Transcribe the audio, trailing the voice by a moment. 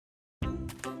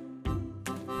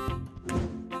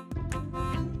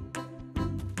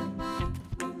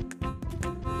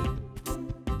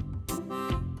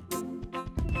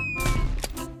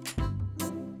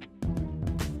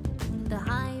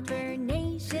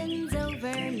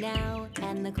now,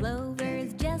 and the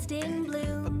clover's just in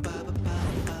bloom.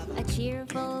 A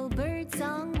cheerful bird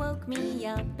song woke me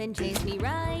up and chased me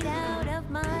right out of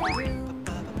my room.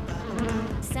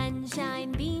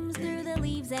 Sunshine beams through the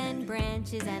leaves and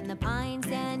branches, and the pines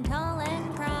stand tall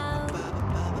and proud.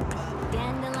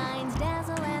 Dandelions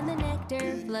dazzle and the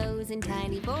nectar flows, and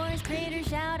tiny forest critters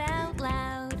shout out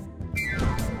loud.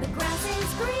 The grass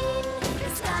is green, the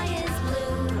sky is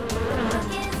blue, the brook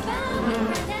is found in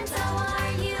front, and so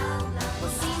are you.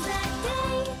 We'll seize that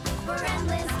day for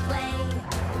endless play,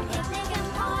 picnic and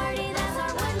party, that's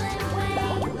our woodland way.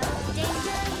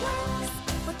 Danger lurks,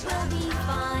 but we'll be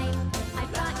fine.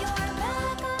 I've got your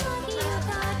back, I'm lucky you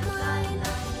got mine.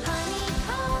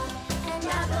 Honeycomb and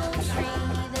apple tree,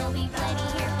 there'll be plenty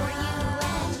here for you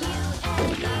and you and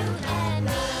you and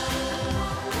me.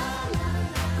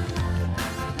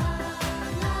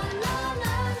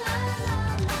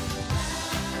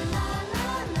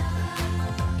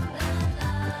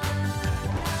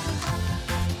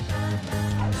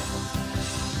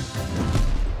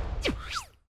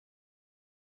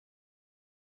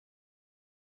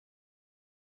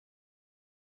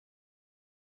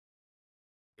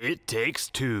 It takes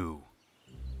two.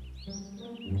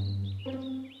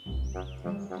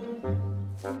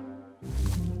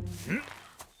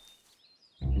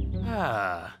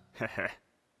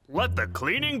 Let the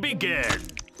cleaning begin.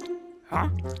 Huh?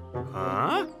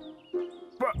 Huh?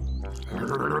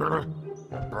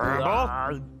 Bramble?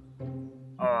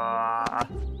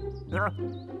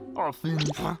 I'll finish.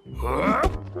 Huh?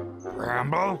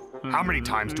 Bramble? How many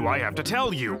times do I have to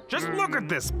tell you? Just look at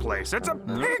this place. It's a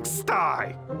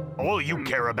pigsty. All you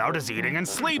care about is eating and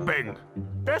sleeping.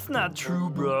 That's not true,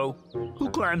 bro. Who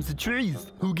climbs the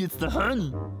trees? Who gets the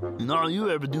honey? And all you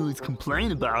ever do is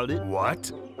complain about it.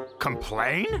 What?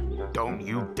 Complain? Don't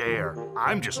you dare.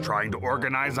 I'm just trying to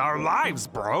organize our lives,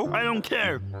 bro. I don't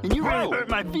care. And you really hurt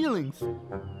my feelings.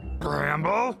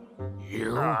 Bramble?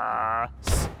 You?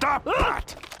 Stop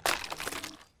that!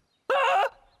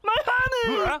 My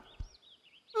honey!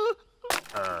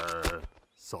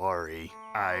 Sorry.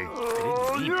 I Oh,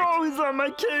 didn't mean you're it. always on my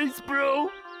case, bro.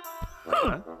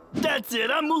 Huh. That's it,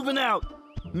 I'm moving out.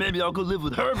 Maybe I'll go live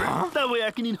with Herbert. That way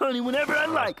I can eat honey whenever I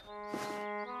like.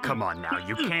 Come on now,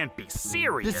 you can't be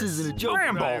serious. This isn't a joke,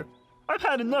 Bramble. Briar. I've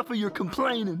had enough of your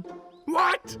complaining.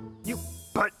 What?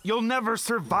 But you'll never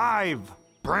survive.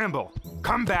 Bramble,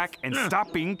 come back and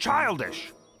stop being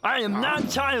childish. I am not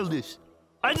childish.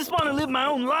 I just want to live my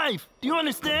own life. Do you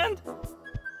understand?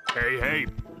 Hey,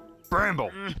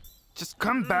 Bramble, just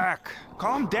come back.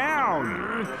 Calm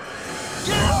down.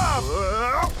 Get off!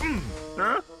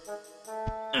 Huh?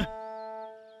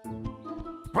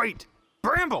 Wait,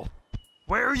 Bramble,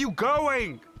 where are you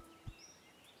going?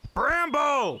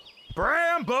 Bramble!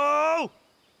 Bramble!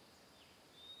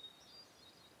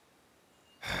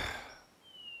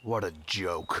 What a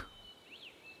joke.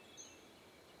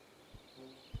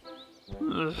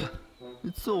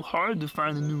 It's so hard to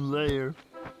find a new lair.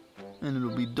 And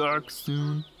it'll be dark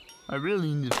soon. I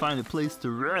really need to find a place to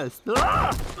rest.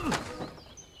 Ah!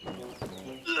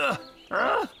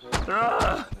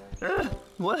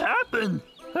 What happened?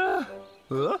 Huh?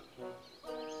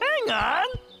 Hang on!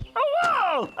 Oh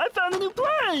wow! I found a new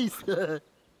place!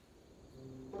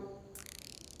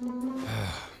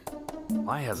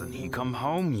 Why hasn't he come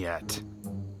home yet?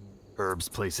 Herb's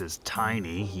place is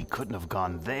tiny. He couldn't have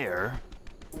gone there.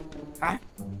 Huh?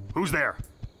 Who's there?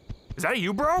 Is that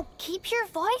you, bro? Keep your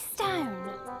voice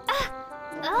down.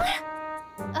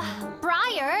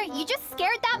 Briar, you just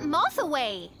scared that moth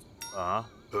away.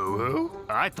 Who?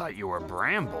 I thought you were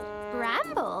Bramble.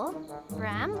 Bramble?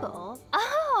 Bramble?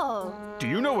 Oh. Do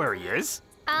you know where he is?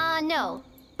 No.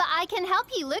 But I can help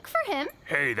you look for him.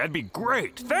 Hey, that'd be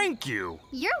great. Thank you.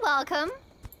 You're welcome.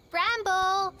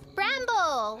 Bramble!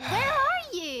 Bramble! Where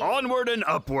are you? Onward and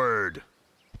upward.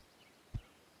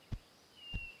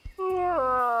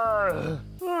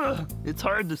 It's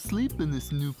hard to sleep in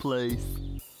this new place.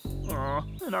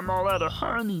 And I'm all out of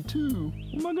honey, too.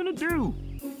 What am I gonna do?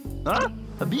 Huh?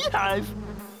 A beehive?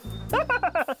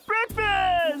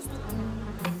 Breakfast!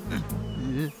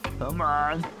 Come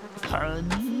on.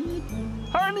 Honey?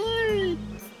 Honey!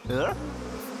 Huh?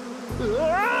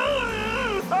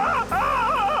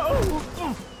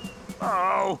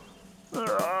 Oh!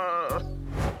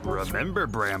 Remember,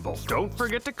 Bramble, don't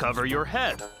forget to cover your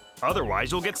head.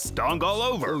 Otherwise, you'll get stung all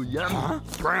over. Oh, yeah.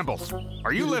 Bramble,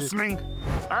 are you listening?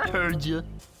 I heard you.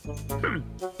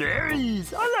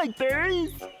 Berries! I like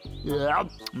berries! Yeah.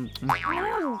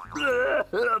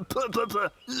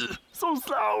 So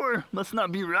sour! Must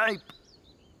not be ripe.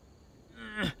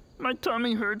 My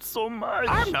tummy hurts so much.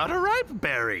 I'm not a ripe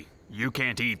berry. You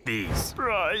can't eat these.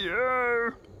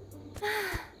 Briar!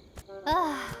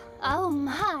 Oh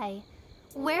my.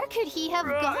 Where could he have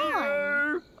gone?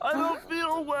 Briar! I don't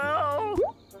feel well.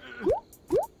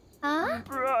 Huh?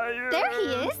 Briar! There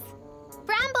he is.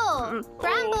 Bramble!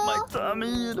 Bramble! Oh, my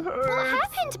tummy, it hurts. What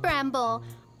happened, Bramble?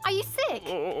 Are you sick?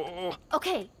 Oh,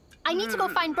 Okay, I need to go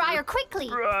find Briar quickly.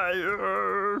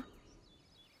 Briar!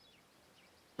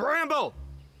 Bramble!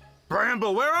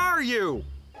 Bramble, where are you?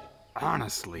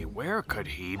 Honestly, where could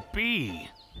he be?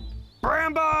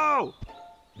 Bramble!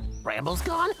 Bramble's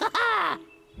gone? Ha-ha!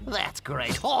 That's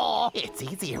great. Oh, it's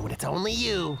easier when it's only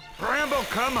you. Bramble,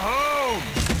 come home!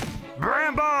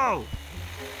 Bramble!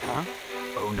 Huh?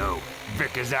 Oh no,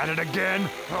 Vic is at it again.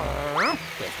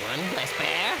 This one, less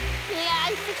fair? Yeah,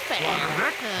 it's fair.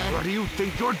 Vic, what do you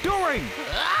think you're doing?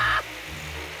 Ah!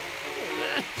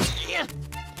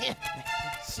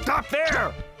 Stop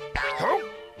there!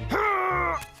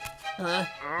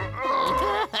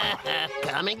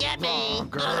 Come and get me.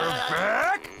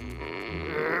 Vic!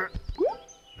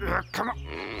 Come on.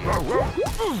 Whoa.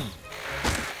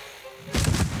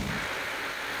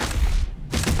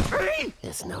 Hey!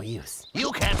 It's no use.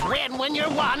 You can't win when you're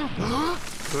one.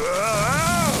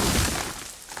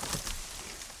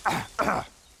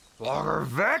 Logger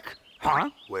Vic? Huh?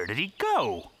 Where did he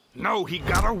go? No, he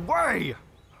got away!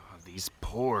 These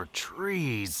poor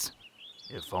trees.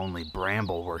 If only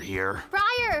Bramble were here.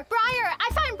 Briar! Briar! I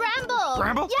found Bramble!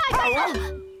 Bramble? Yeah, I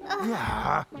found...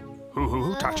 Yeah.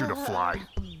 Who taught you to fly?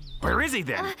 Where is he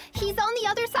then? He's on the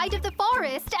other side of the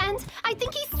forest, and I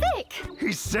think he's sick.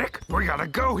 He's sick? We gotta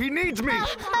go, he needs me!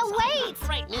 Wait!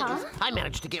 Great news. I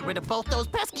managed to get rid of both those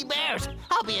pesky bears.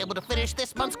 I'll be able to finish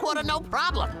this month's quota no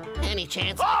problem. Any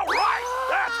chance? All right!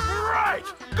 That's right!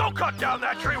 Go cut down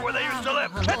that tree where they used to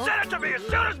live and send it to me as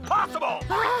soon as possible!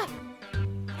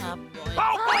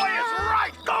 Oh, boy is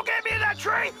right! Go get me that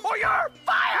tree or you're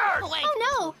fired! Wait. Oh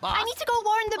no! Boss? I need to go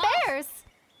warn the bears.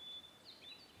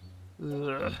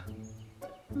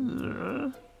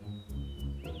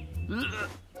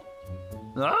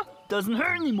 Huh? Doesn't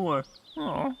hurt anymore.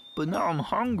 Oh, but now I'm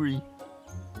hungry.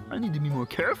 I need to be more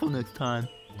careful next time.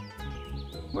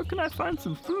 Where can I find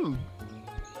some food?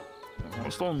 Oh,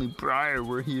 if only Briar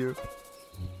were here.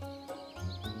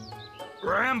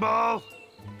 Bramble!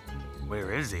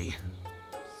 Where is he?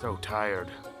 So tired.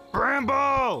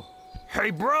 Bramble! Hey,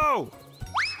 bro!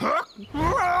 Huh?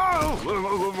 Huh?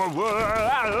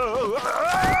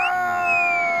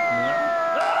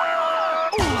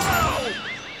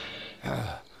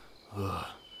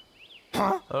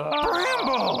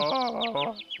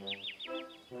 Bramble!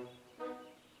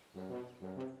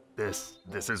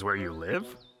 This is where you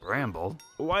live? Bramble,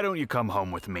 why don't you come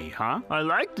home with me, huh? I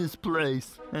like this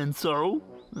place, and so,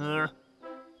 no.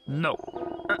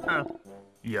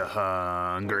 You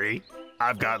hungry?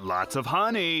 I've got lots of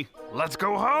honey. Let's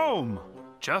go home.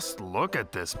 Just look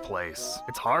at this place.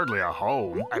 It's hardly a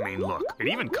home. I mean, look, it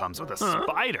even comes with a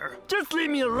spider. Just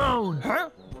leave me alone. Huh?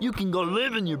 You can go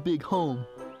live in your big home,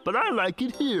 but I like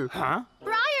it here. Huh?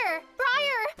 Briar!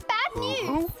 Briar! Bad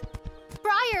news!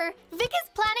 Briar, Vic is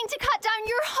planning to cut down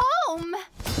your home!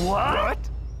 What?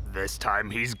 This time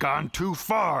he's gone too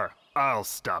far. I'll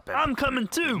stop him. I'm coming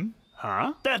too.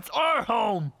 Huh? That's our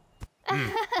home.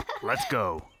 Let's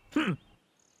go.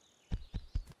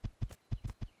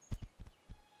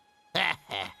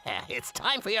 It's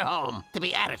time for your home to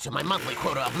be added to my monthly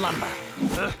quota of lumber.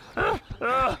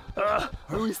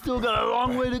 We still got a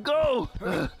long way to go.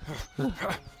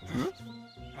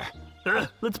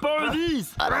 Let's borrow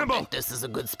these. I don't Bramble. think this is a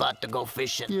good spot to go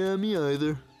fishing. Yeah, me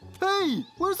either. Hey,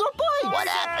 where's our bike? What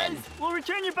happened? We'll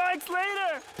return your bikes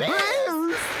later.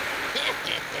 Bears?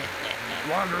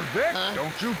 Logger Vic,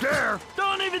 don't you dare.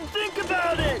 Don't even think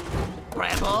about it.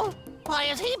 Bramble? Why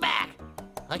is he back?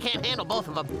 I can't handle both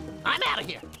of them. I'm out of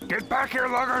here. Get back here,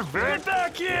 Logger Vic. Get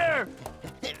back here.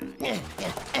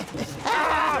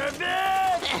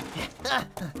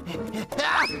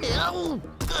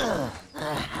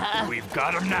 We've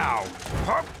got him now.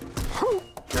 Hup.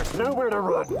 There's nowhere to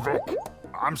run, Vic.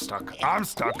 I'm stuck.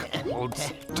 Hold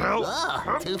still.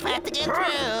 Oh, too fat to get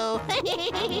through.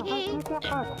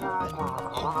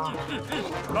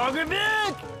 Logger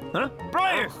Vic. Huh?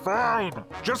 Briar. Fine.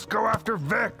 Just go after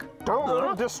Vic. Don't let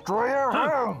him destroy our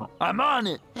home. I'm on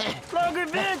it. Logger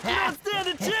Vic, you don't stand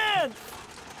a chance.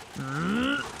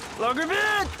 Logger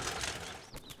Vic.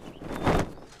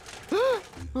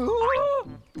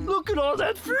 Look at all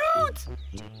that fruit.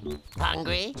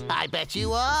 Hungry? I bet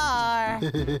you are.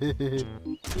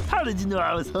 How did you know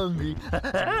I was hungry?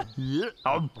 That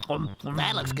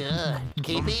looks good.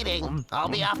 Keep eating. I'll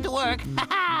be off to work.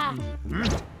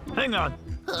 Hang on.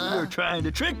 You're trying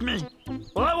to trick me.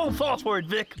 Well, I won't fall for it,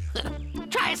 Vic.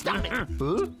 Try and stop it.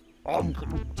 Huh?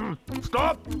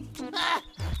 Stop!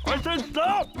 I said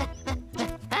stop!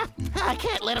 I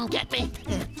can't let him get me.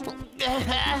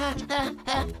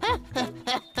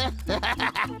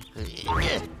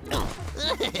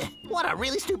 What a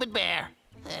really stupid bear.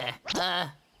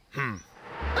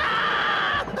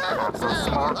 Not so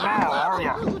smart now, are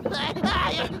ya?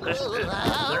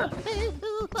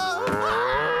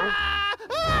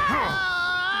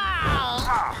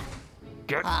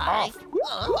 Get off!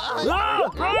 Ah!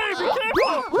 Brian, be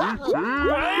careful!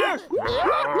 Brian!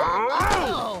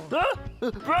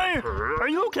 Brian, are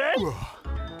you okay?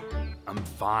 I'm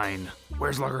fine.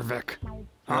 Where's Lugger Vic?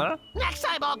 Huh? Next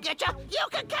time I'll get you. You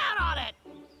can count on it.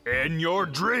 In your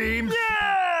dreams?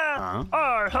 Yeah! Huh?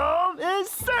 Our home is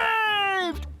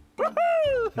saved!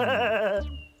 Woohoo!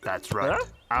 That's right. Huh?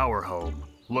 Our home.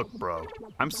 Look, bro,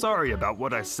 I'm sorry about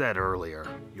what I said earlier.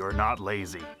 You're not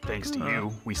lazy. Thanks to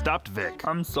you, we stopped Vic.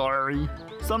 I'm sorry.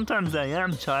 Sometimes I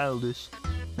am childish.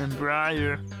 And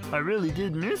Briar, I really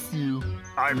did miss you.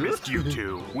 I missed you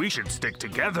too. We should stick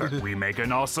together. We make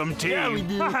an awesome team. Yeah, we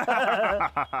do.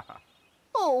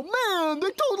 Oh man, they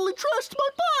totally trashed my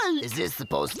bike! Is this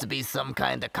supposed to be some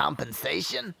kind of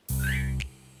compensation?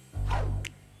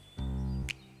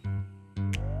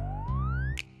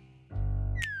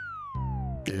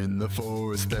 In the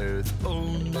forest there's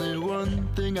only one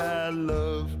thing I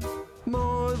love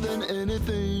more than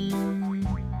anything.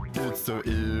 It's so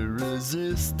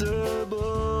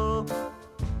irresistible.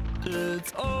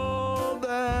 It's all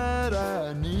that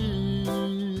I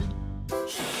need.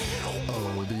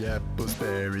 Oh, the apples,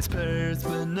 berries, pears,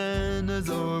 bananas,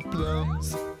 or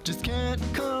plums just can't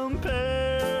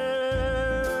compare.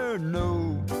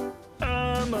 No,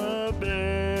 I'm a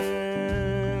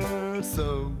bear,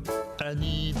 so I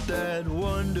need that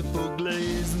wonderful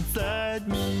glaze inside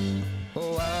me.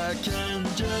 Oh, I can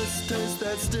just taste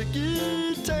that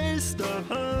sticky taste of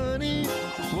honey,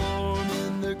 warm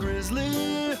in the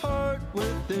grizzly heart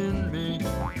within me.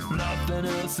 Nothing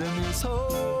else in this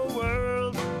whole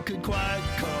world could quite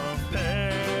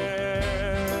compare.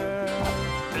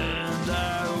 And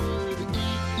I would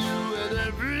eat you at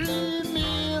every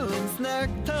meal and snack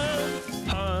time.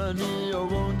 Honey, oh,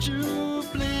 won't you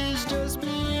please just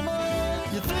be mine?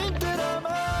 You think that I'm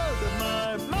out of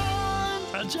my mind?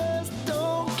 I just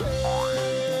don't care,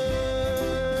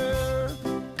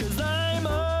 'cause I'm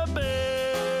a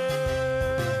bear.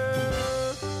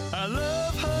 I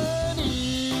love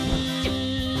honey,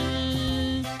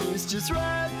 it's just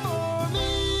right for me.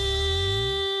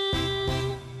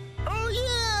 Oh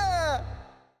yeah!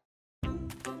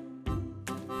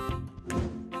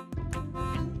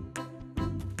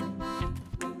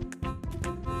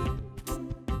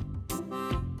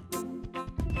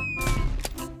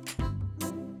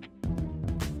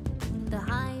 The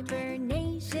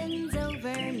hibernation's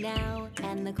over now,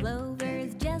 and the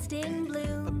clover's just in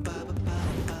bloom.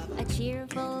 A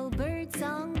cheerful bird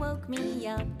song woke me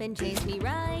up and chased me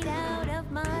right out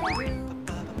of my room.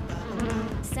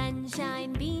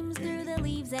 Sunshine beams through the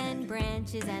leaves and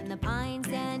branches, and the pines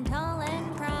stand tall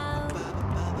and proud.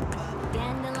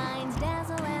 Dandelions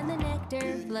dazzle and the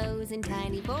nectar flows, and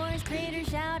tiny forest critters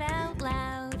shout out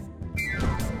loud.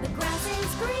 The grass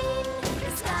is green,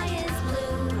 the sky is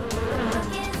blue. The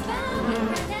brook is bound in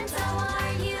red, and so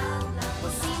are you.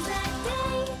 We'll seize that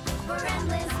day for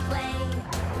endless play.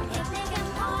 Picnic and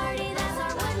party, that's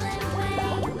our woodland way.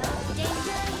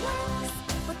 Danger lurks,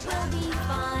 but we'll be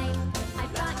fine.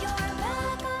 I've got your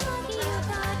back, I'm lucky you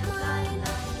got mine.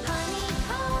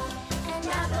 Honeycomb and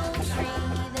apple tree,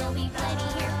 there'll be plenty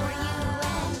here for you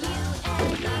and you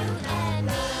and you and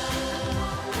me.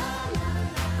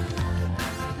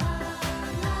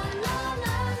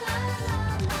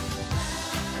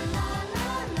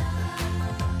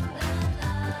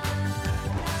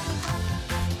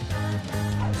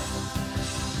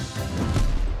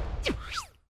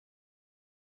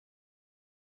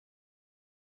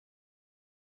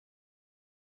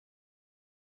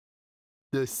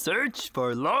 The search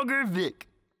for Logger Vic.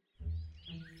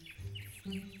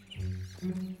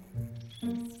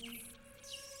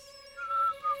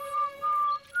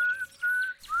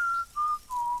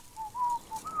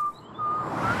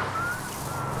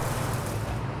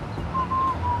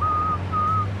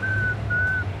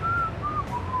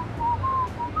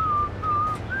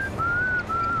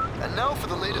 And now for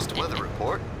the latest weather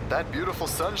report. That beautiful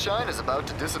sunshine is about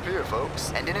to disappear,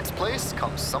 folks. And in its place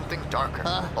comes something darker.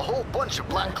 A whole bunch of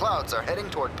black clouds are heading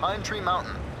toward Pine Tree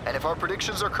Mountain. And if our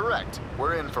predictions are correct,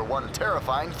 we're in for one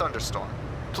terrifying thunderstorm.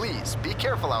 Please, be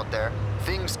careful out there.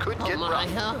 Things could get my,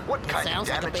 rough. huh? What It kind of sounds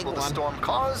like a damage big will the one. storm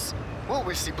cause? Will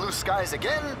we see blue skies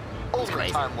again? Only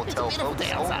crazy. time will It's a tell, beautiful folks.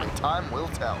 day outside. Only time will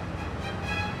tell.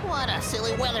 What a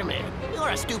silly weatherman. You're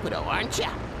a stupido, aren't ya?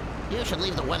 You should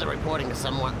leave the weather reporting to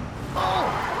someone.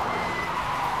 Oh!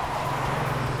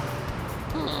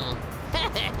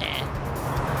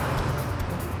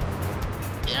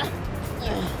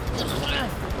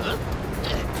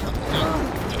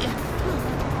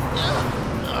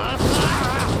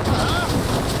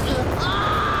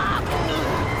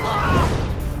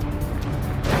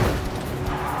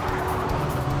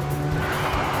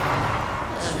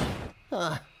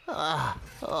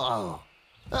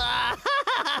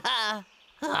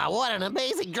 What an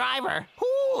amazing driver.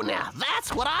 Ooh, now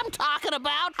that's what I'm talking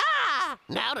about. Ha!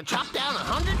 Now to chop down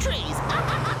 100 trees.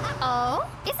 Oh,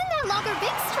 isn't that Logger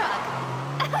Vic's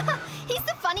truck? He's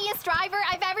the funniest driver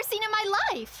I've ever seen in my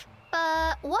life.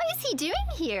 What is he doing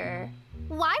here?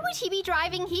 Why would he be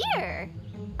driving here?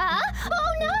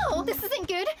 Oh no, this isn't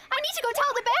good. I need to go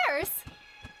tell the bears.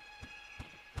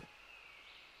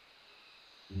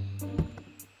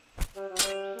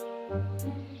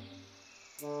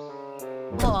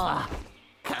 Oh,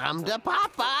 come to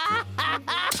Papa.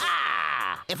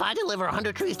 If I deliver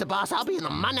 100 trees to Boss, I'll be in the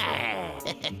money.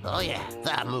 Oh yeah,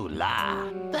 the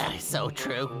moolah. That is so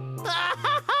true.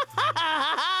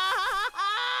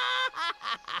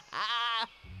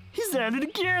 He's at it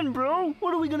again, bro.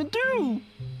 What are we gonna do?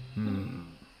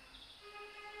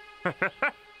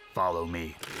 Follow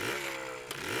me.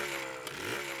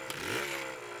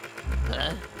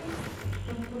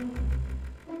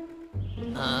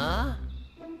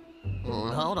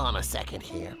 Hold on a second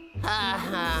here.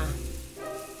 I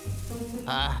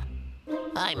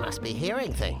must be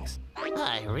hearing things.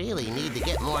 I really need to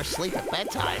get more sleep at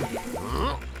bedtime.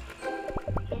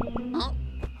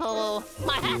 Oh,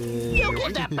 my hat! You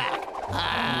give that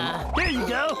back! There you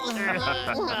go.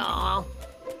 Oh.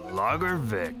 Logger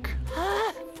Vic.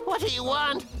 What do you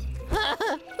want?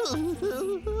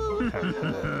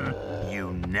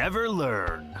 You never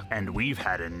learn, and we've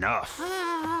had enough.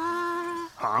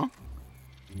 Huh?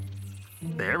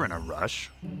 They're in a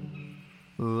rush.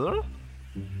 Huh?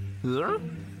 Huh?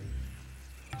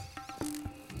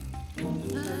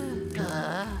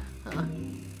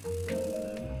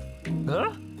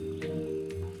 Huh?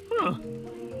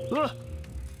 Huh?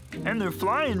 And they're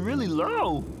flying really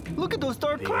low. Look at those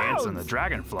dark The clouds. ants and the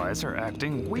dragonflies are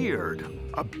acting weird.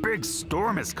 A big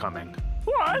storm is coming.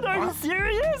 What? Are you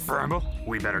serious? Bramble,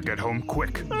 we better get home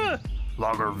quick.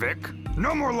 Logger Vic,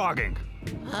 no more logging.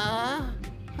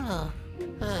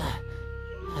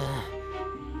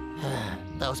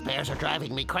 Those bears are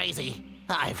driving me crazy.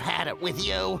 I've had it with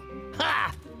you.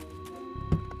 Ha!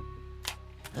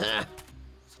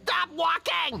 Stop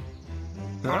walking!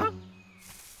 Huh?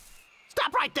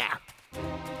 Stop right there!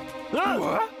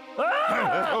 What?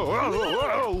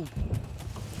 Whoa.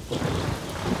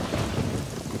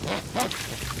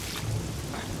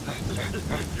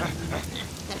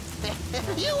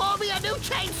 You owe me a new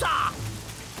chainsaw!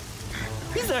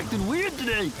 He's acting weird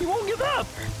today. He won't give up.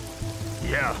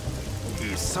 Yeah,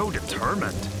 he's so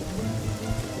determined.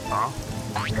 Huh?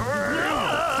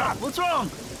 Ah! What's wrong?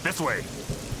 This way.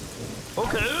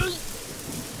 Okay.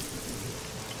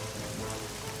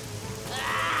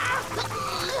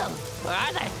 Where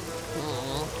are they?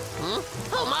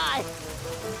 Oh my!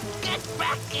 Get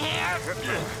back here!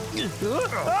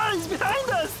 Ah, he's behind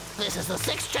us. This is the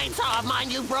 6th chainsaw of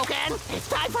mine you've broken. It's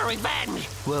time for revenge.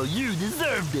 Well, you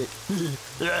deserved it.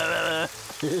 Ah,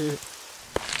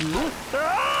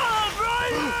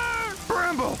 Brian!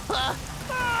 Bramble!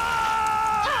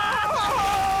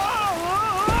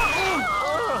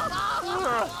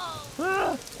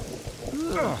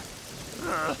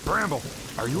 Bramble,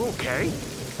 are you okay?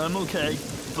 I'm okay,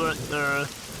 but,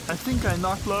 I think I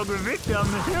knocked Logger Vic down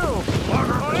the hill.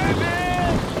 Logger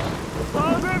Vic!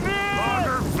 Logger Vic!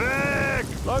 Logger Vic!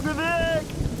 Logger Vic!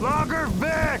 Logger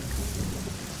Vic!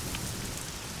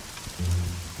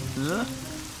 Huh?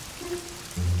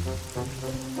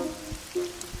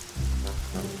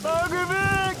 Logger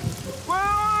Vic! Where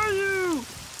are you?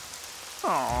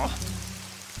 Aw.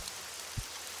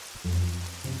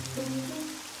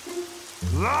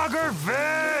 Logger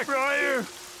Vic! Briar!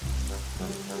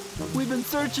 We've been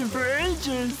searching for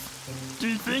ages. Do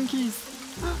you think he's...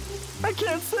 I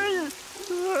can't say it.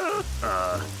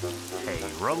 Hey,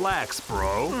 relax,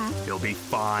 bro. He'll be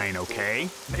fine, okay?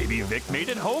 Maybe Vic made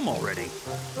it home already.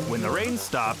 When the rain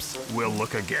stops, we'll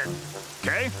look again.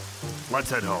 Okay?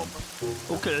 Let's head home.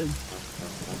 Okay.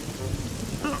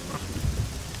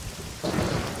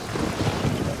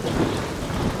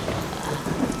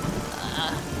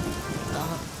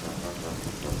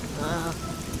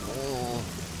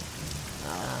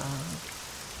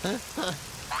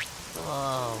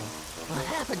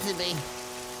 heavy.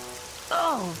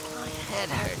 Oh, my head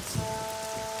hurts.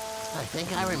 I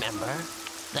think I remember.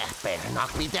 That bear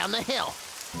knocked me down the hill.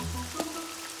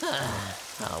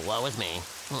 Oh, woe is me.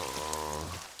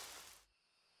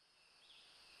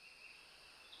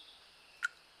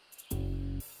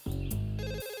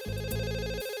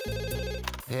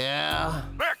 Yeah?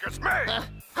 Vic, it's me!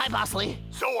 Hi, Bosley.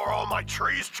 So are all my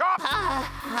trees chopped?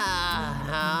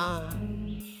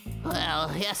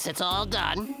 Well, yes, it's all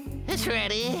done. It's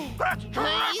ready. That's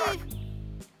terrific!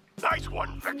 Nice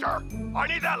one, Victor. I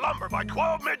need that lumber by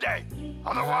 12 midday.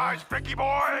 Otherwise, Vicky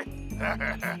boy...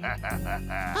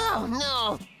 Oh,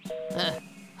 no.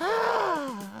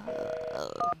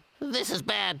 This is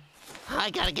bad.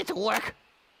 I gotta get to work.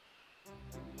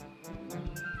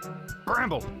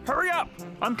 Bramble, hurry up!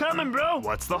 I'm coming, bro!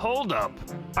 What's the holdup?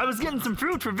 I was getting some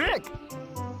fruit for Vic!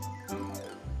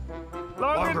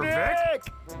 Longer Vic!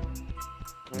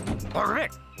 Longer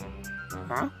Vic!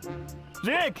 Huh?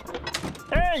 Vic!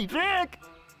 Hey, Vic!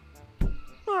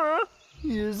 Huh?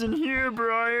 He isn't here,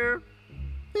 Briar.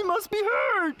 He must be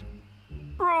hurt!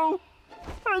 Bro,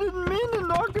 I didn't mean to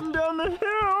knock him down the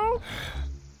hill!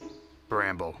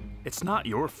 Bramble, it's not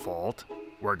your fault.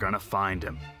 We're gonna find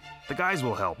him. The guys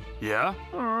will help, yeah?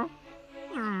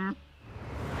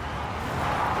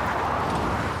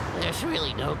 There's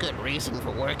really no good reason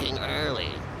for working early.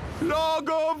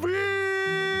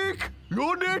 Logger-Vic!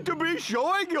 You need to be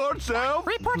showing yourself!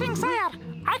 Reporting, sir.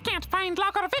 I can't find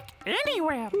Logger-Vic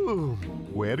anywhere.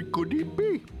 Where could he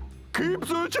be? Keep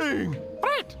searching!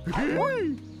 Right.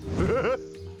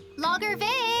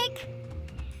 Logger-Vic!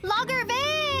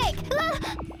 Logger-Vic!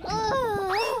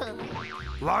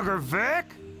 Logger Vic?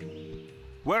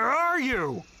 Where are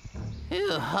you?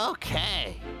 Ooh,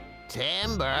 okay.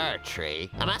 Timber tree.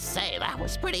 I must say, that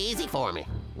was pretty easy for me.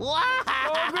 Wow!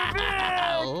 Logger-Vic!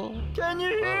 Can you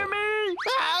hear me?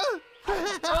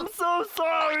 I'm so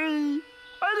sorry.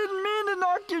 I didn't mean to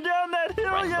knock you down that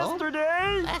hill Bramble?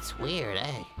 yesterday. That's weird,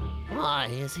 eh? Why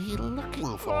is he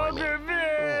looking for me?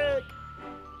 Logger-Vic!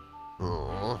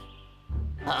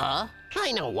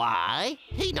 I know why.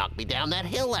 He knocked me down that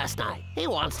hill last night. He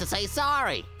wants to say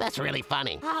sorry. That's really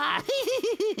funny.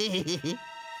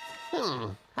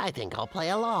 I think I'll play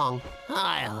along.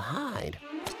 I'll hide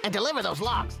and deliver those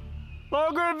logs.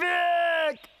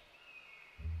 Logger-Vic!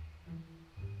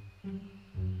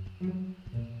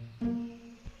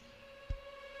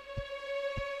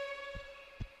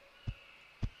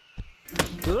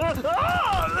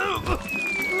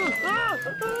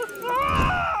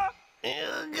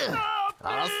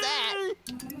 All set.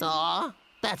 Aw,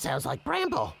 that sounds like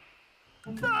Bramble.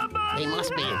 He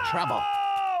must be in trouble.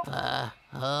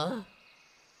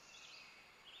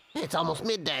 It's almost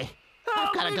midday.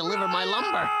 I've got to deliver my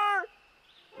lumber.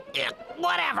 Yeah,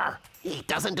 whatever. He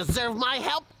doesn't deserve my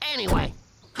help anyway.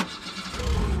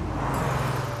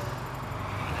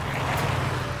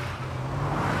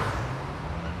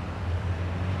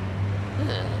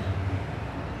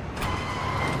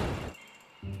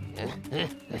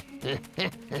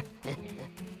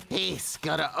 He's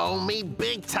gonna owe me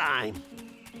big time.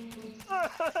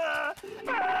 Help,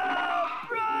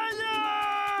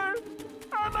 Briar!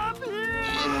 I'm up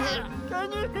here!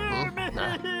 Can you hear me?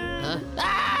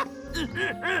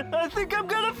 I think I'm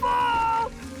gonna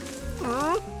fall!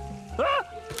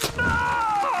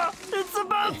 It's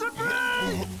about to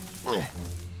break!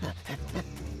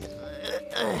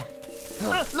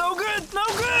 No good! No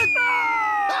good!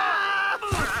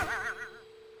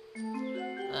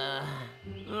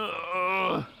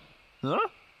 Huh?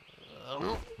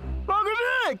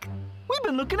 Logger-Vic! We've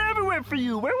been looking everywhere for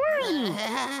you. Where were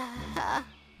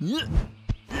you?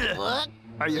 What?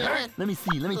 Are you hurt? Let me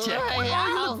see. Let me check. Oh,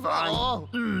 You look fine.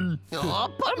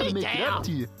 put I'm me gonna make it down. up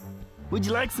to you. Would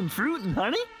you like some fruit and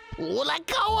honey? Let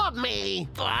go of me.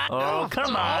 Oh,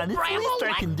 come on. It's the Bramble, least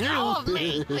I can do. Let go of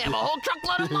me. I have a whole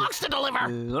truckload of logs to deliver.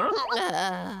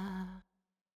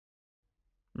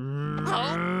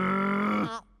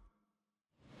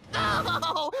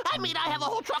 Oh, I mean, I have a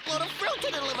whole truckload of fruit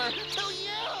to deliver to you.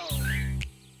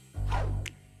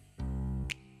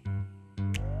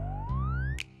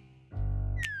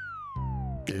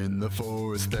 In the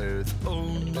forest there's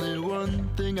only one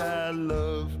thing I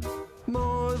love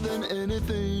more than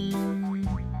anything.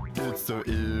 It's so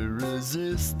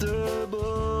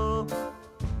irresistible.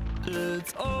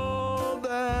 It's all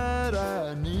that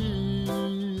I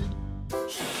need.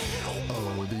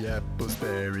 Oh, the apples,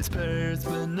 berries, pears,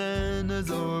 bananas,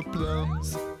 or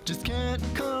plums just can't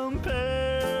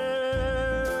compare.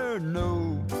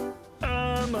 No,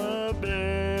 I'm a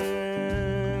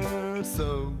bear,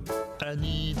 so I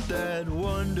need that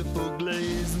wonderful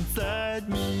glaze inside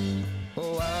me.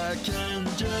 Oh, I can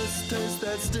just taste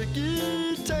that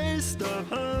sticky taste of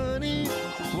honey,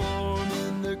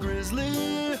 warming the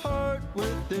grizzly heart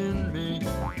within me.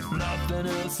 Nothing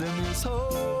else in this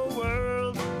whole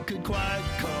world could quite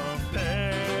compare.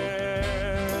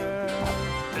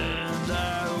 And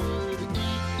I would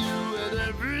eat you at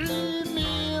every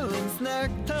meal and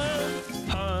snack time.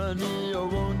 Honey, oh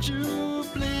won't you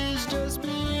please just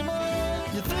be mine?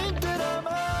 You think that I'm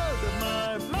out of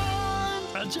my mind?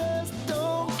 I just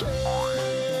don't care,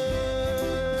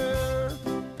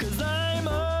 'cause I'm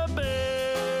a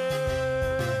bear.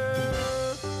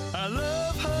 I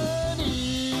love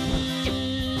honey,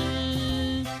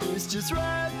 it's just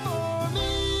right for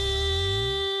me.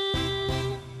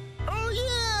 Oh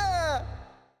yeah!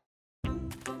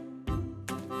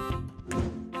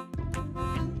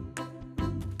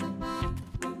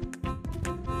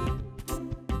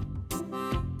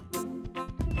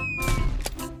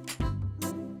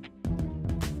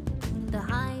 The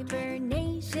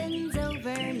hibernation's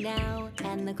over now,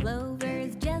 and the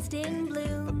clover's just in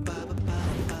bloom.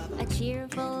 A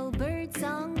cheerful bird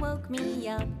song woke me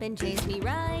up and chased me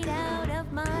right out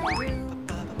of my room.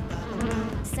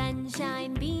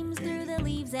 Sunshine beams through the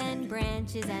leaves and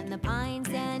branches, and the pines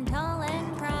stand tall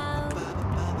and proud.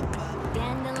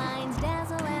 Dandelions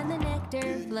dazzle and the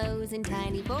nectar flows, in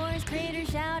tiny forest critters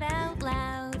shout out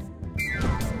loud.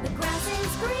 The grass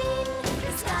is green,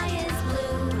 the sky is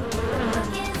blue, the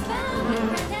brook is bound in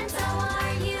red, and so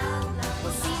are you.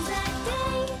 We'll seize that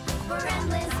day for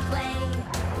endless play,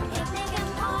 picnic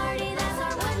and party, that's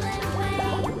our woodland way.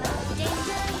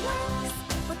 Danger lurks,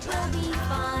 but we'll be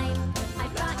fine.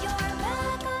 I've got your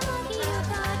back, I'm lucky you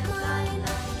got mine.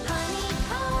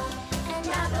 Honeycomb and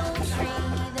apple tree,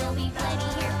 there'll be plenty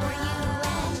here for you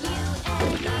and you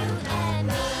and you and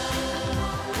me.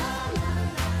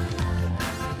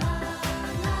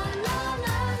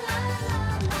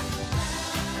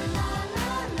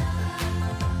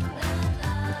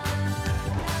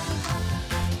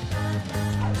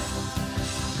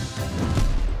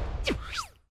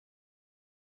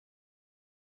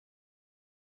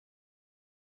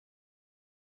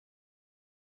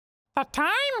 The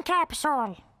time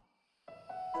capsule.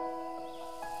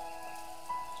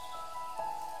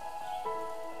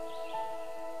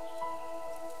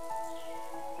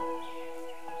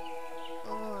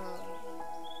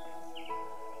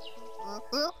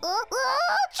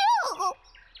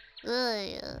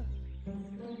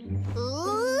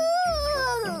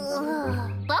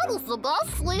 That was the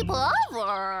best sleep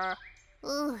ever.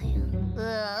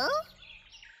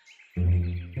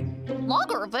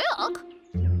 Logger Vic?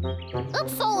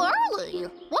 It's so early.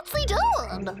 What's he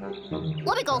doing?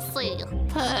 Let me go see.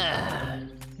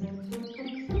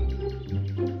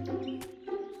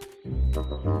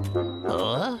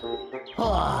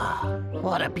 Oh,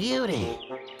 what a beauty.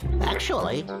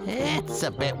 Actually, it's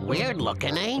a bit weird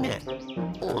looking, ain't it?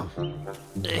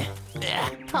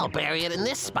 I'll bury it in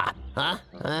this spot. Huh?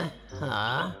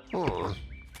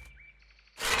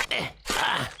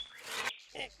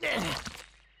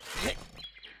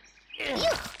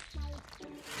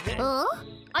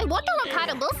 I wonder what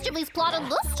kind of mischief he's plotted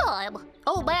this time.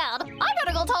 Oh man, I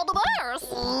better go tell the bears.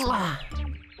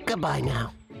 Goodbye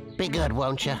now. Be good,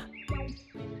 won't you?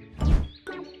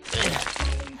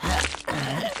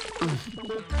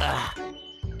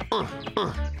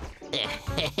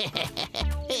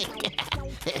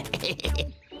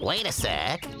 Wait a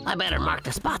sec. I better mark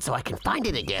the spot so I can find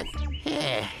it again.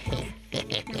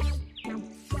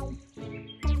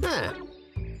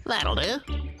 That'll do.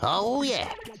 Oh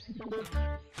yeah.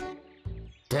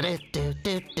 Briar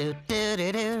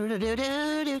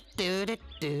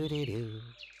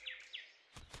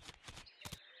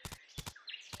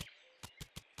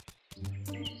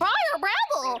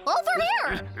Bramble, over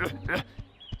here.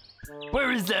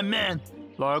 Where is that man?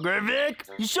 Logger Vic,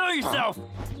 you show yourself!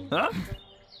 Huh?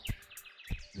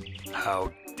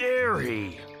 How dare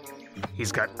he?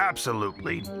 He's got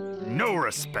absolutely no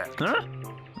respect. Huh?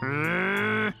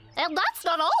 And that's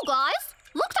not all, guys.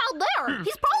 Look down there.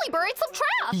 He's probably buried some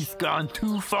trash. He's gone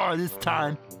too far this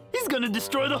time. He's gonna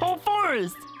destroy the whole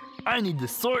forest. I need to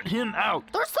sort him out.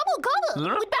 There's someone coming.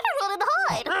 Huh? We'd better run and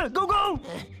hide. Go, go!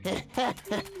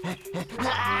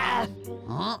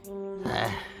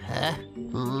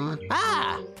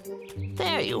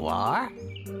 There you are.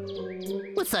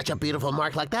 With such a beautiful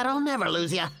mark like that, I'll never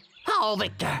lose you. Oh,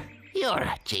 Victor, you're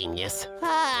a genius.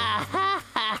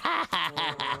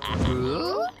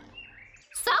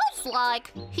 Sounds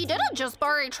like he didn't just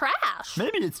bury trash.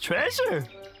 Maybe it's treasure.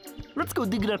 Let's go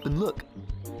dig it up and look.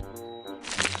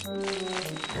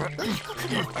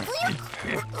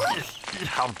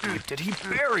 How deep did he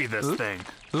bury this thing?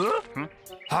 Huh?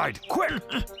 Hide, quick!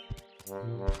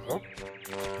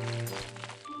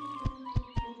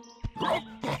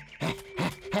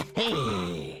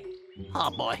 Hey. Oh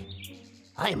boy,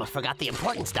 I almost forgot the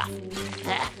important stuff.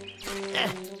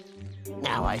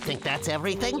 Now I think that's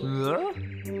everything. Huh?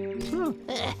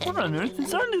 What on earth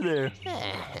is under there?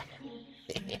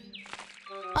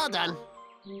 All done.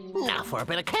 Now for a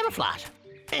bit of camouflage.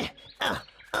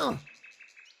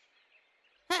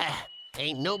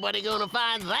 Ain't nobody gonna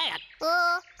find that.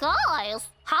 Guys,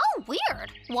 how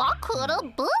weird. What could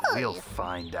it be? We'll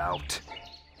find out.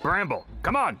 Bramble,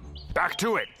 come on, back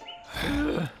to it.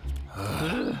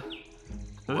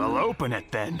 We'll open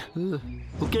it then.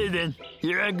 Okay then,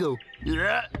 here I go.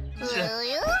 Yeah.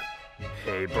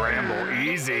 Hey, Bramble,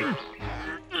 easy.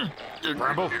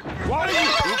 Bramble, whoa!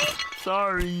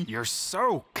 Sorry. You're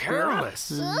so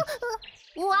careless.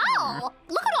 Wow,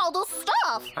 look at all this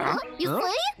stuff. You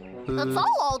see? It's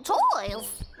all old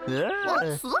toys. Yeah.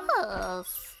 What's this?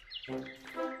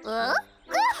 Huh?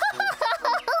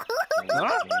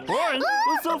 Warren,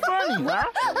 what's so funny, huh?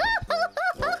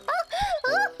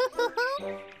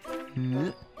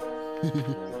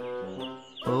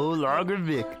 Oh, Logger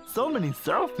Vic, so many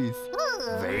selfies.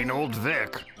 Vain old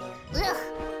Vic.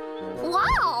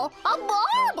 Wow, a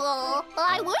marble.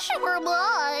 I wish it were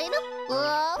mine.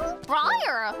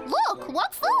 Briar, look,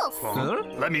 what's this? Huh?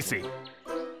 Let me see.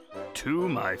 To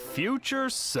my future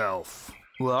self.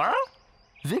 What?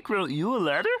 Vic wrote you a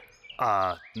letter?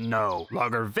 No.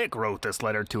 Logger Vic wrote this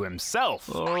letter to himself.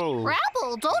 Oh.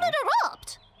 Bramble, don't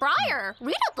interrupt. Briar,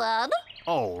 read it then.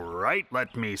 All right,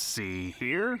 let me see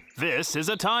here. This is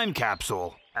a time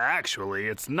capsule. Actually,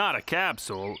 it's not a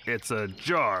capsule, it's a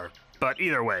jar. But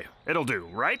either way, it'll do,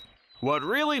 right? What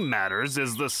really matters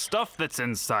is the stuff that's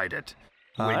inside it.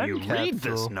 When you read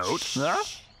this note,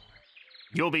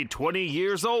 you'll be 20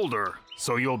 years older,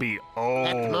 so you'll be old.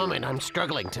 At the moment, I'm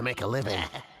struggling to make a living.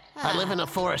 I live in a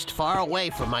forest far away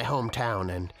from my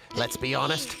hometown, and let's be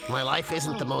honest, my life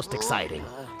isn't the most exciting.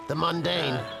 The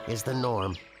mundane is the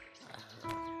norm.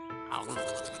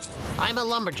 I'm a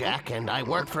lumberjack, and I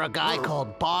work for a guy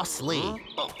called Boss Lee.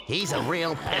 He's a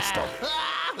real pistol.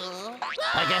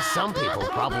 I guess some people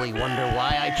probably wonder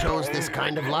why I chose this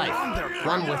kind of life.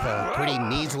 One with a pretty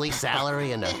measly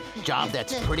salary and a job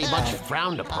that's pretty much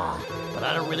frowned upon. But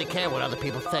I don't really care what other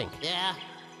people think. Yeah.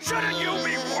 Shouldn't you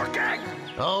be working?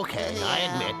 Okay, I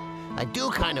admit, I do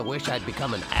kind of wish I'd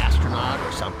become an astronaut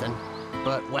or something.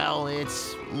 But, well,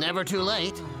 it's never too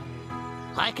late.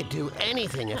 I could do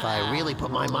anything if I really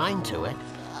put my mind to it.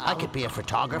 I could be a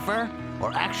photographer,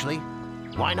 or actually,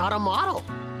 why not a model?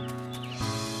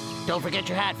 Don't forget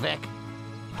your hat, Vic.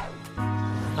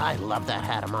 I love that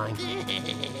hat of mine.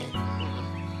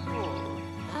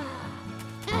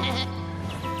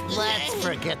 Let's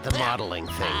forget the modeling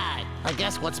thing. I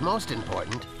guess what's most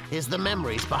important is the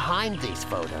memories behind these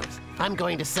photos. I'm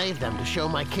going to save them to show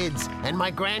my kids and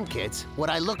my grandkids what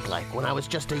I looked like when I was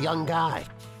just a young guy.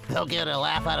 They'll get a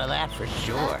laugh out of that for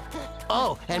sure.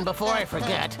 Oh, and before I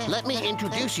forget, let me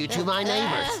introduce you to my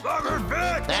neighbors.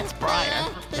 That's Briar,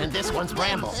 and this one's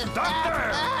Bramble. Stop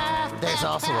there! There's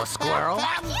also a squirrel.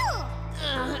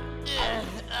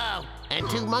 And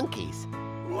two monkeys.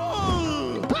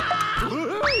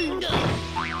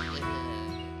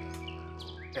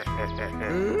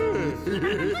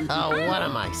 Oh, what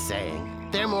am I saying?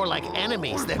 They're more like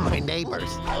enemies than my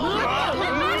neighbors.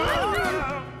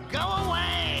 Go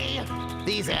away!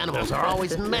 These animals are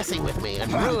always messing with me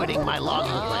and ruining my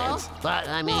logging plans. But,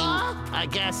 I mean, I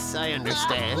guess I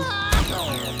understand.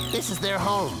 This is their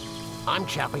home. I'm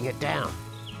chopping it down.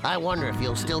 I wonder if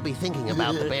you'll still be thinking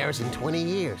about the bears in 20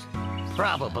 years.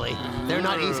 Probably. They're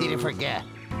not easy to forget.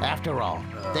 After all,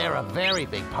 they're a very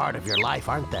big part of your life,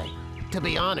 aren't they? To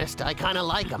be honest, I kind of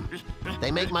like them.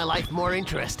 They make my life more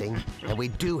interesting, and we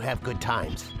do have good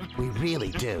times. We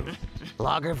really do.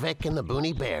 Logger Vic and the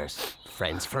Boonie Bears,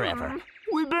 friends forever.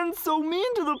 We've been so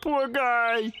mean to the poor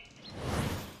guy.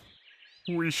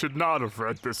 We should not have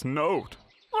read this note.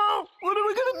 Well, what are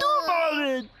we gonna do about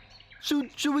it?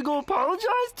 Should we go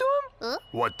apologize to him?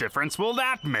 What difference will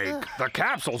that make? The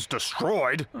capsule's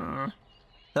destroyed. Huh?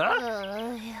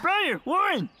 Briar,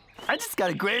 Warren, I just got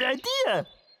a great idea.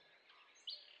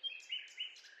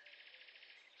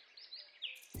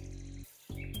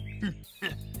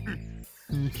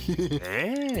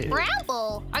 Hey.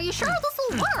 Bramble, are you sure this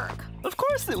will work? Of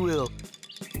course it will.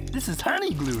 This is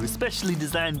honey glue, especially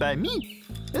designed by me.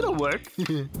 It'll work.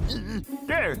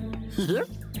 There.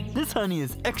 This honey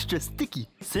is extra sticky.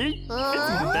 See?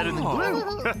 It's even better than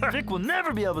glue. Vic will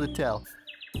never be able to tell.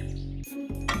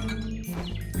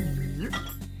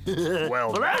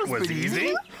 Well, that was pretty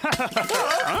easy.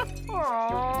 Huh?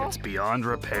 It's beyond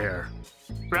repair.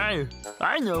 Right,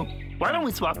 I know. Why don't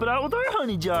we swap it out with our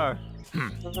honey jar?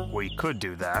 We could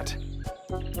do that.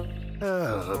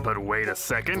 But wait a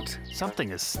second.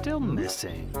 Something is still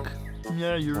missing.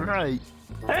 Yeah, you're right.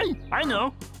 Hey, I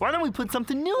know. Why don't we put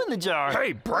something new in the jar?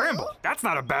 Hey, Bramble, that's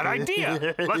not a bad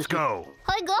idea. Let's go.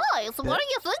 Hey guys, what are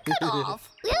you thinking of?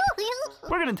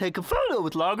 We're gonna take a photo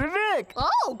with Logger Vic.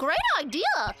 Oh, great idea!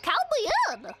 Count me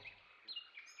in!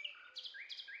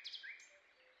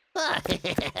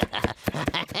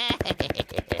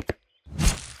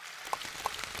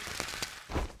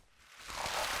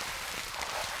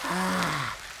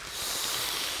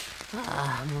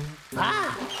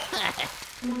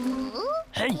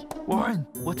 Hey, Warren,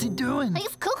 what's he doing?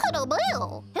 He's cooking a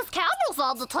meal. His candle's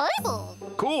on the table.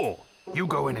 Cool. You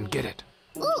go in and get it.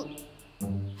 Ooh.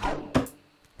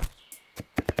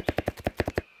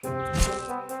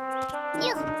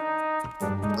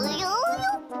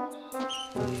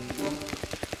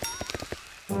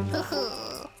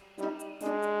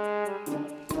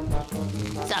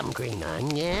 Some green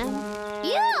onion.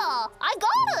 Yeah, I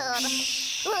got it.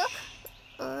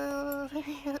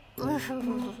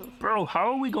 Bro,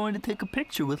 how are we going to take a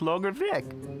picture with Logger Vic?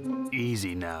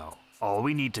 Easy now. All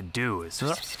we need to do is...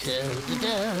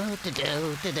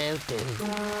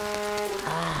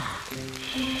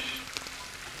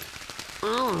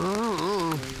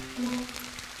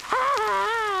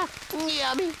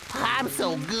 Yummy. I'm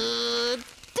so good.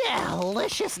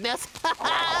 Deliciousness.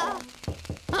 Huh?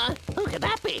 Who could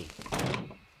that be?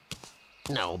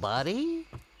 Nobody?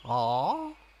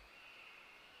 Aw.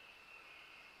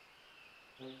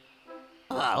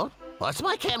 Oh, what's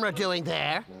my camera doing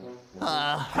there?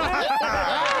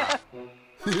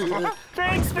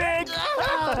 Thanks, Vic!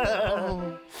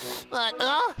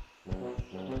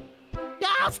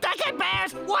 Oh, stick it,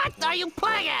 bears! What are you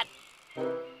playing at?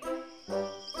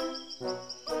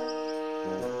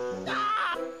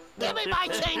 Give me my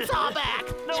chainsaw back!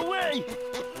 No way!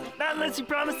 Not unless you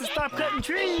promise to stop cutting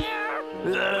trees!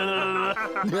 You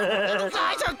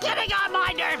guys are getting on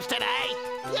my nerves today!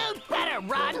 You'd better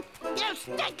run! You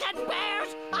stinking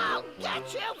bears! I'll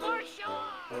get you for sure!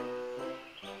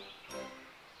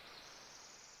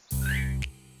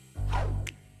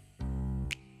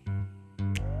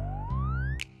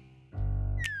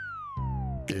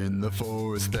 In the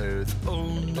forest there's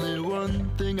only one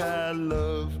thing I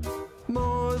love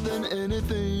more than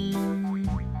anything.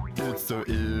 It's so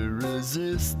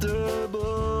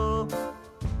irresistible.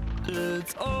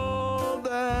 It's all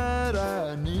that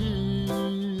I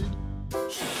need.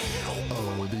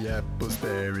 Oh, the apples,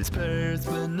 berries, pears,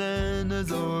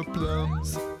 bananas, or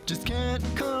plums just can't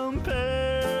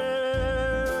compare.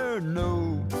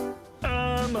 No,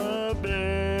 I'm a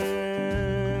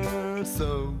bear,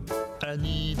 so I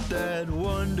need that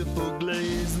wonderful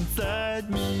glaze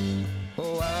inside me.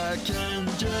 Oh, I can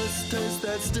just taste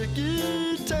that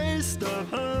sticky taste of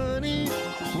honey,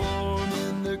 warm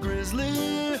in the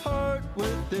grizzly heart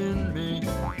within me.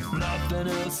 Nothing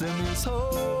else in this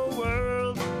whole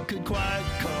world could quite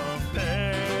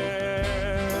compare.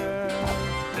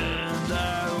 And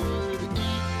I would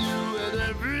eat you at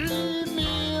every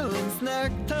meal and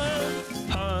snack time.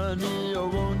 Honey, oh,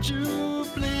 won't you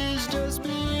please just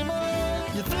be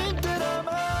mine? You think that I'm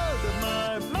out of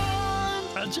my mind?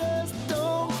 I just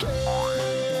don't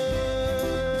care,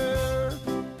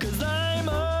 'cause I'm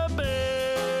a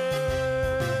bear.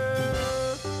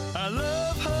 I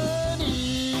love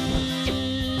honey.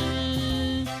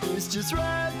 It's just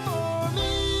right for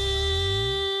me.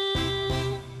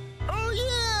 Oh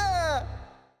yeah!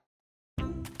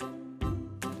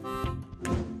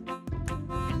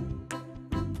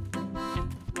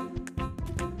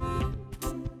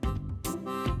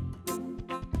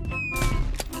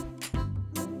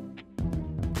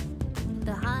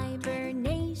 The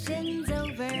hibernation's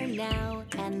over now,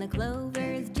 and the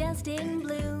clover's just in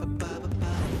bloom.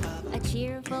 A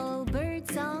cheerful bird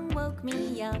song woke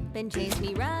me up and chased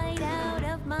me right out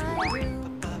of my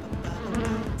room.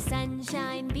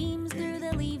 Sunshine beams through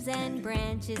the leaves and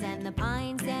branches, and the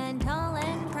pines stand tall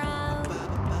and proud.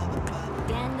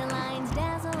 Dandelions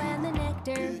dazzle and the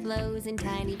nectar flows, in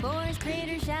tiny forest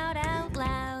critters shout out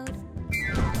loud.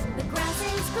 The grass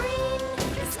is green,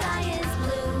 the sky is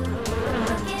blue.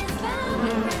 Look is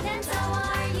found, and so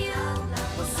are you.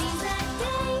 We'll seize that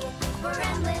day for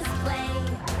endless play.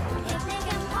 Picnic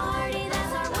and party,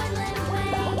 that's our woodland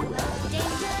way.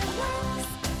 Danger lurks,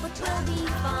 but we'll be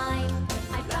fine.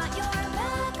 I've got your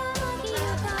back, I'm lucky you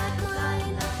got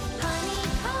mine.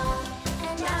 Honeycomb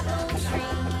and apple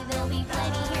tree, there'll be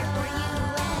plenty here for you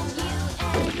and you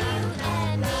and you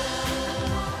and me.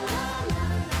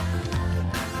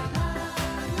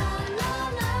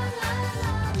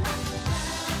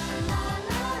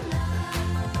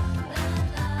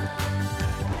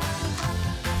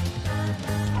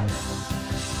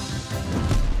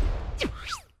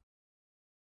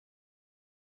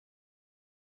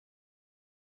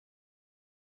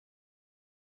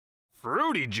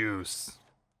 fruity juice.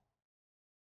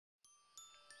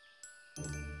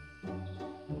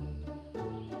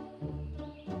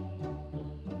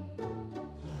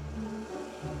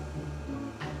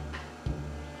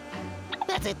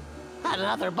 That's it.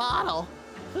 Another bottle.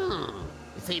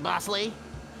 See, Boss Lee?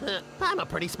 I'm a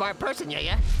pretty smart person,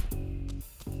 yeah?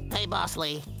 Hey, Boss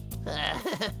Lee.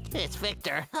 It's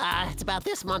Victor. It's about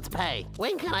this month's pay.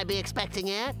 When can I be expecting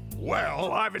it?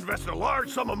 Well, I've invested a large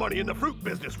sum of money in the fruit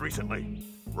business recently.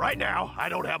 Right now, I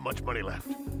don't have much money left.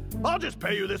 I'll just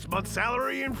pay you this month's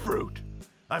salary in fruit.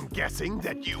 I'm guessing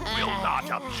that you will not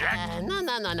object. No,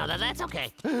 that's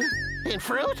okay. In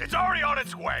fruit? It's already on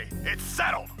its way. It's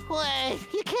settled. Wait,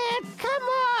 you can't. Come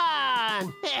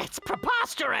on. It's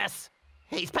preposterous.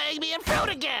 He's paying me in fruit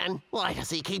again. Why does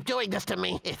he keep doing this to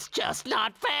me? It's just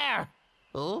not fair.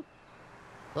 Oh?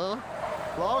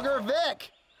 Logger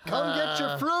Vic, come get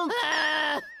your fruit.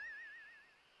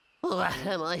 What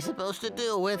am I supposed to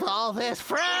do with all this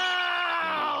fruit?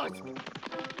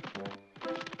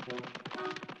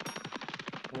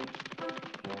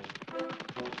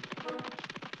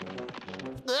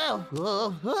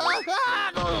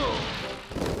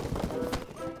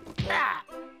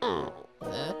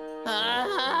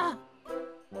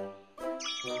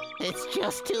 It's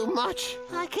just too much.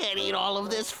 I can't eat all of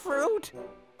this fruit.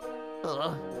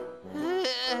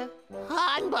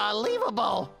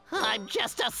 Unbelievable. I'm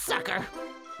just a sucker.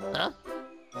 Huh?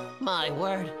 My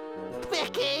word.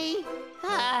 Vicky!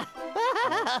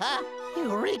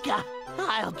 Eureka!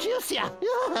 I'll juice ya!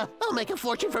 I'll make a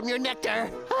fortune from your nectar!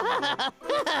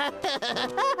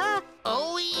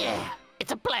 Oh yeah!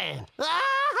 It's a plan!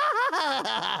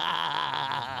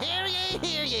 Hear ye,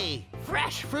 hear ye!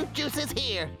 Fresh fruit juice is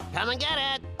here! Come and get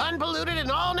it! Unpolluted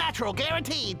and all natural,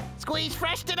 guaranteed! Squeeze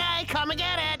fresh today, come and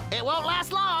get it! It won't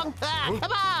last long!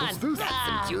 Come on! What's this? Got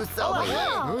some juice over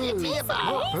here. It's here,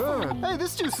 Bob. Hey,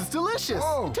 this juice is delicious.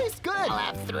 It tastes good. I'll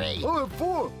have 3. I'll have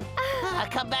 4.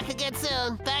 Come back again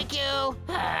soon. Thank you.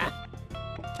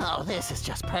 Oh, this is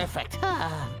just perfect.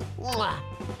 Mwah.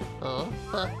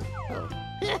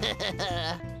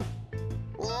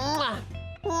 Mwah.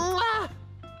 Mwah.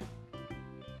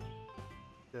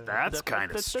 That's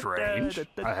kind of strange.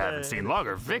 I haven't seen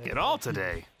Logger Vic at all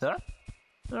today. Huh?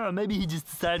 Maybe he just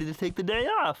decided to take the day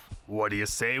off. What do you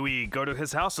say we go to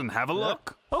his house and have a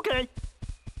look? Okay.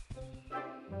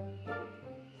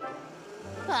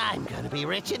 I'm gonna be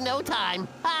rich in no time.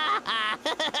 I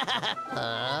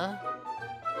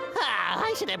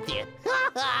should empty it.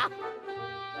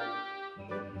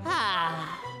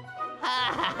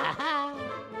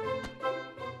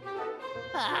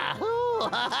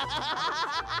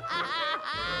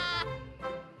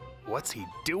 What's he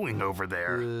doing over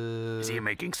there? Is he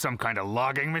making some kind of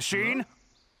logging machine?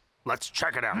 Let's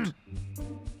check it out.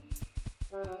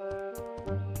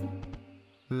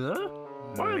 Huh?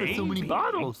 Why are there so many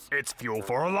bottles? It's fuel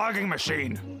for a logging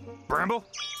machine. Bramble?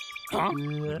 Huh?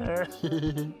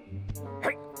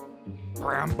 Hey!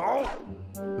 Bramble?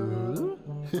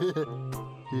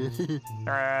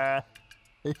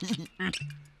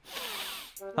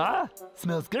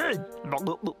 Smells good.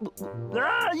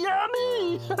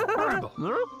 Yummy! Bramble,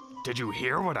 did you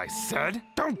hear what I said?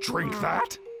 Don't drink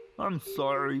that! I'm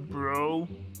sorry, bro.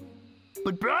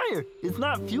 But Briar, it's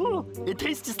not fuel. It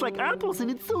tastes just like apples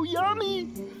and it's so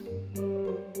yummy.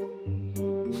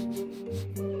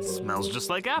 Smells just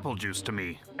like apple juice to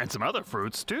me, and some other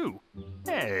fruits too.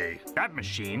 Hey, that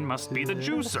machine must be the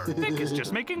juicer. Vic is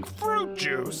just making fruit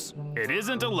juice. It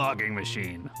isn't a logging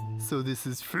machine. So this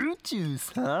is fruit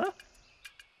juice, huh?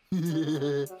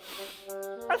 I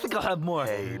think I'll have more.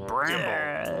 Hey,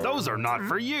 Bramble, those are not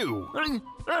for you.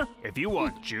 If you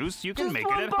want juice, you can Just make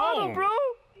one it at bottle, home. Bro.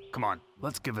 Come on,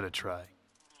 let's give it a try.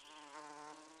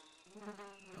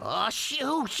 Oh,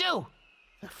 shoo!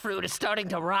 The fruit is starting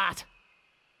to rot.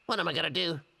 What am I gonna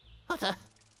do? I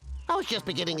was just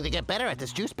beginning to get better at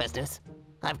this juice business.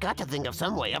 I've got to think of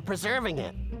some way of preserving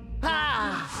it.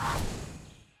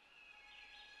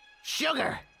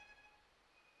 Sugar!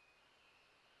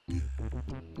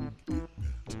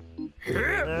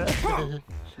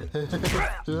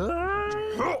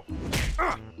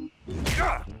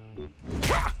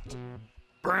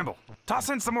 Bramble, toss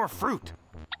in some more fruit.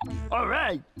 All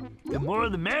right, the more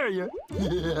the merrier.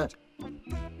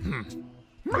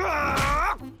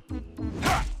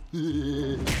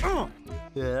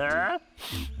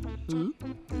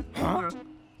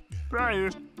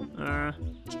 Briar,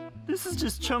 this is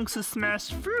just chunks of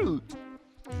smashed fruit.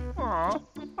 Aw,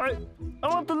 I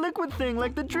want the liquid thing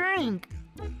like the drink.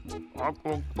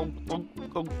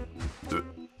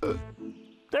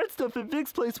 That stuff at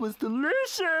Vic's place was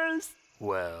delicious.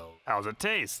 Well, how's it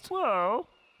taste? Well,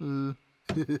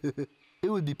 It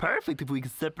would be perfect if we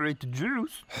could separate the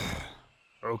juice.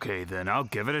 Okay, then I'll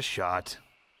give it a shot.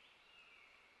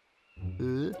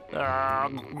 Oh,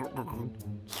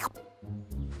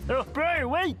 Briar,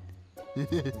 wait!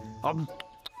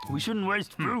 We shouldn't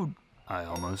waste food. I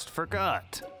almost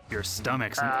forgot. Your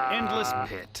stomach's an endless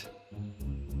pit.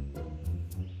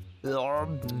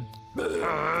 I'm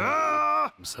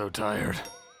so tired.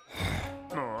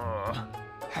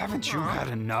 Haven't you had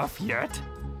enough yet?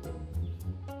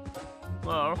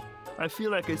 Well, I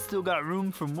feel like I still got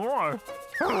room for more.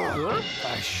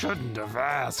 I shouldn't have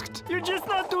asked. You're just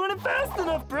not doing it fast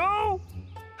enough, bro!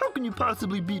 How can you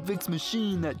possibly beat Vic's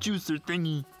machine, that juicer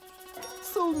thingy?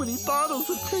 So many bottles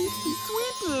of tasty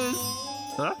sweetness!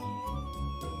 Huh?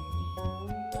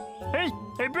 Hey,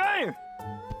 Briar!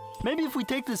 Maybe if we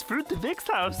take this fruit to Vic's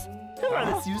house, he'll let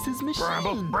us use his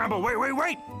machine. Bramble,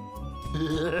 wait!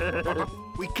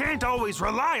 We can't always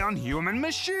rely on human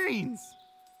machines.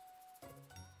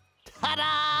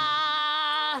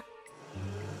 Ta-da!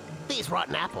 These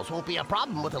rotten apples won't be a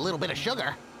problem with a little bit of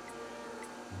sugar.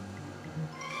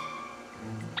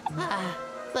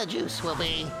 The juice will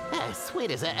be as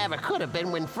sweet as it ever could have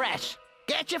been when fresh.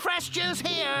 Get your fresh juice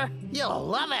here. You'll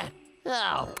love it.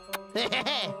 Oh,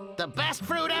 the best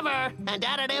fruit ever, and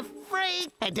additive free.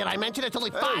 And did I mention it's only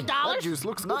 $5? That juice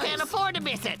looks nice. Who can't afford to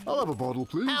miss it? I'll have a bottle,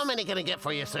 please. How many can I get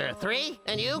for you, sir? 3?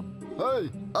 And you? Hey,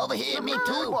 Over here, me two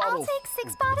too. bottles. I'll take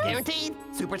 6 bottles. Guaranteed.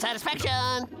 Super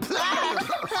satisfaction.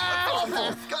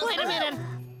 Wait a minute.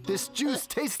 This juice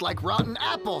tastes like rotten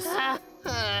apples.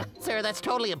 Sir, that's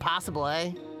totally impossible,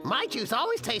 eh? My juice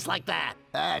always tastes like that.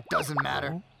 That doesn't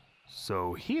matter.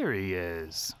 So here he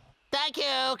is. Thank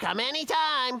you. Come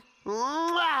anytime.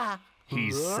 Mwah.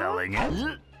 He's selling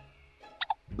it.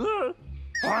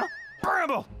 Huh?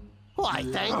 Bramble! Why,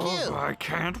 thank you. I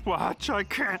can't watch. I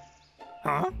can't.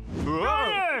 Huh?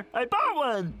 Briar! I bought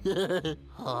one!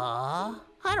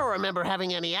 I don't remember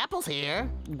having any apples here.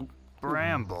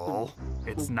 Bramble,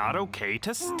 it's not okay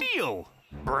to steal.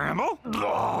 Bramble?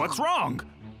 What's wrong?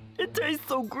 It tastes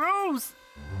so gross.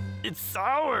 It's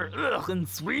sour and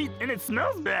sweet, and it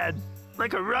smells bad.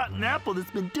 Like a rotten apple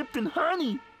that's been dipped in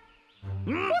honey.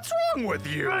 What's wrong with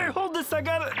you? Briar, hold this, I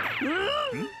got it.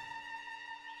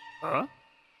 Huh?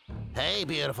 Hey,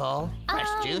 beautiful.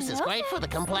 Fresh juice is no great for the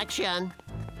complexion.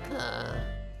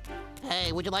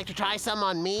 Hey, would you like to try some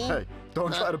on me? Hey,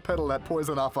 don't try to peddle that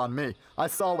poison off on me. I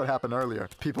saw what happened earlier.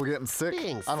 People getting sick.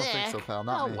 Being I don't think so, sick? pal.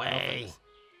 Not No me. way.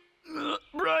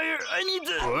 Briar, I need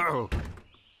to... Whoa.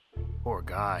 Poor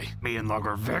guy. Me and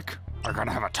Logger Vic are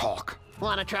gonna have a talk.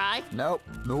 Wanna try? Nope.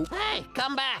 Hey,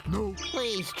 come back. No.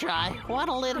 Please try.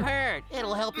 What'll it hurt?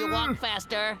 It'll help you walk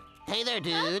faster. Hey there,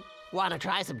 dude. Wanna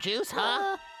try some juice,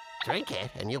 huh? Drink it,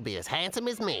 and you'll be as handsome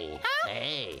as me.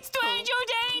 Hey. Stranger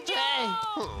danger! Hey.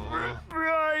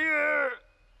 Briar!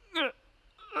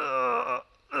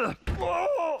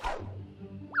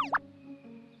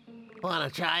 Wanna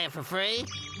try it for free?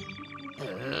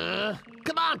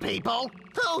 Come on, people.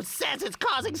 Who says it's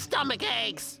causing stomach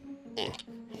aches?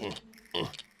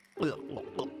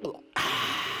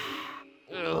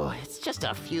 It's just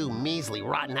a few measly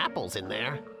rotten apples in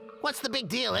there. What's the big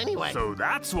deal anyway? So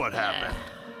that's what happened.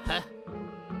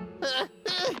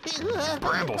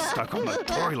 Bramble's stuck on the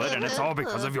toilet, and it's all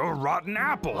because of your rotten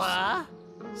apples. What?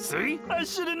 See? I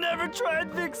should have never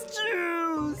tried Vic's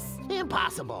juice.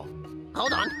 Impossible.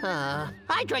 Hold on.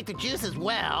 I drank the juice as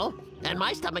well, and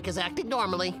my stomach is acting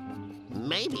normally.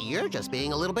 Maybe you're just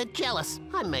being a little bit jealous.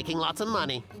 I'm making lots of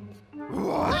money.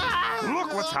 What?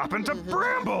 Look what's happened to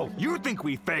Bramble! You think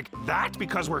we faked that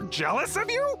because we're jealous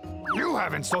of you? You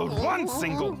haven't sold one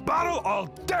single bottle all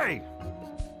day!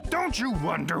 Don't you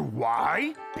wonder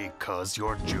why? Because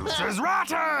your juice is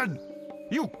rotten!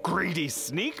 You greedy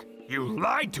sneak! You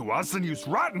lied to us and used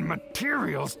rotten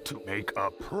materials to make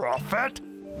a profit?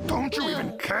 Don't you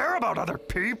even care about other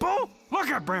people? Look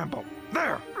at Bramble!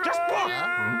 There! Just look!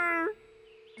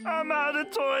 I'm out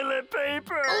of toilet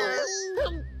paper.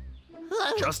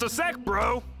 Just a sec,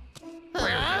 bro! Where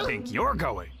do you think you're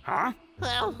going, huh?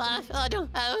 Well, I don't...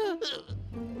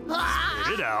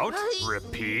 Spit it out.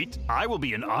 Repeat. I will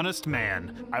be an honest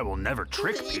man. I will never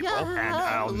trick people, and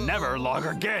I'll never log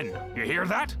again. You hear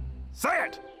that? Say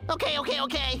it! Okay.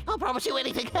 I'll promise you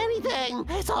anything.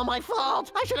 It's all my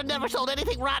fault. I should have never sold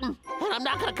anything rotten. And I'm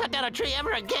not gonna cut down a tree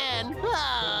ever again.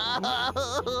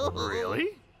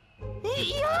 Really?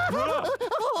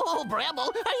 Oh, Bramble,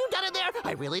 are you done in there?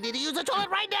 I really need to use the toilet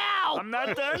right now. I'm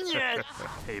not done yet.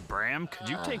 Hey, Bram, could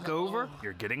you take over?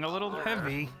 You're getting a little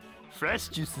heavy. Fresh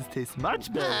juices taste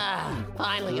much better.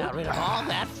 Finally got rid of all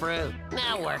that fruit.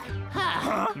 Now work.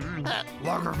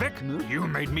 Lager Vic, you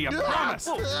made me a promise.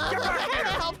 Get back here!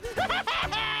 Help!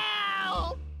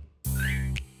 Help!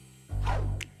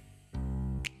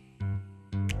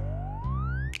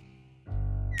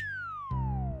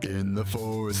 In the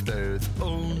forest there's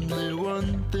only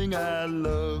one thing I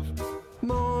love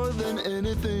more than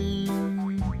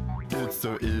anything. It's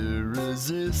so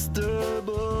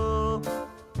irresistible.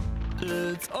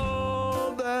 It's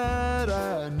all that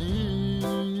I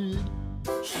need.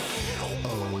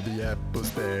 Oh, the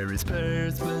apples, berries,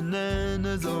 pears,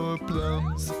 bananas, or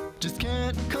plums just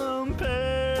can't compare.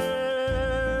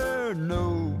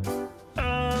 No,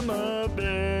 I'm a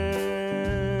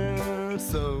bear,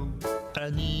 so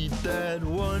I need that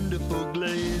wonderful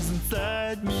glaze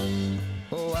inside me.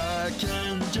 Oh, I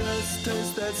can just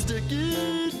taste that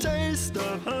sticky taste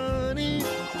of honey,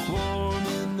 warm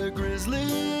in the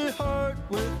grizzly heart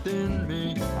within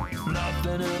me.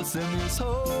 Nothing else in this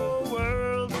whole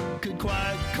world could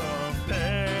quite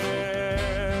compare.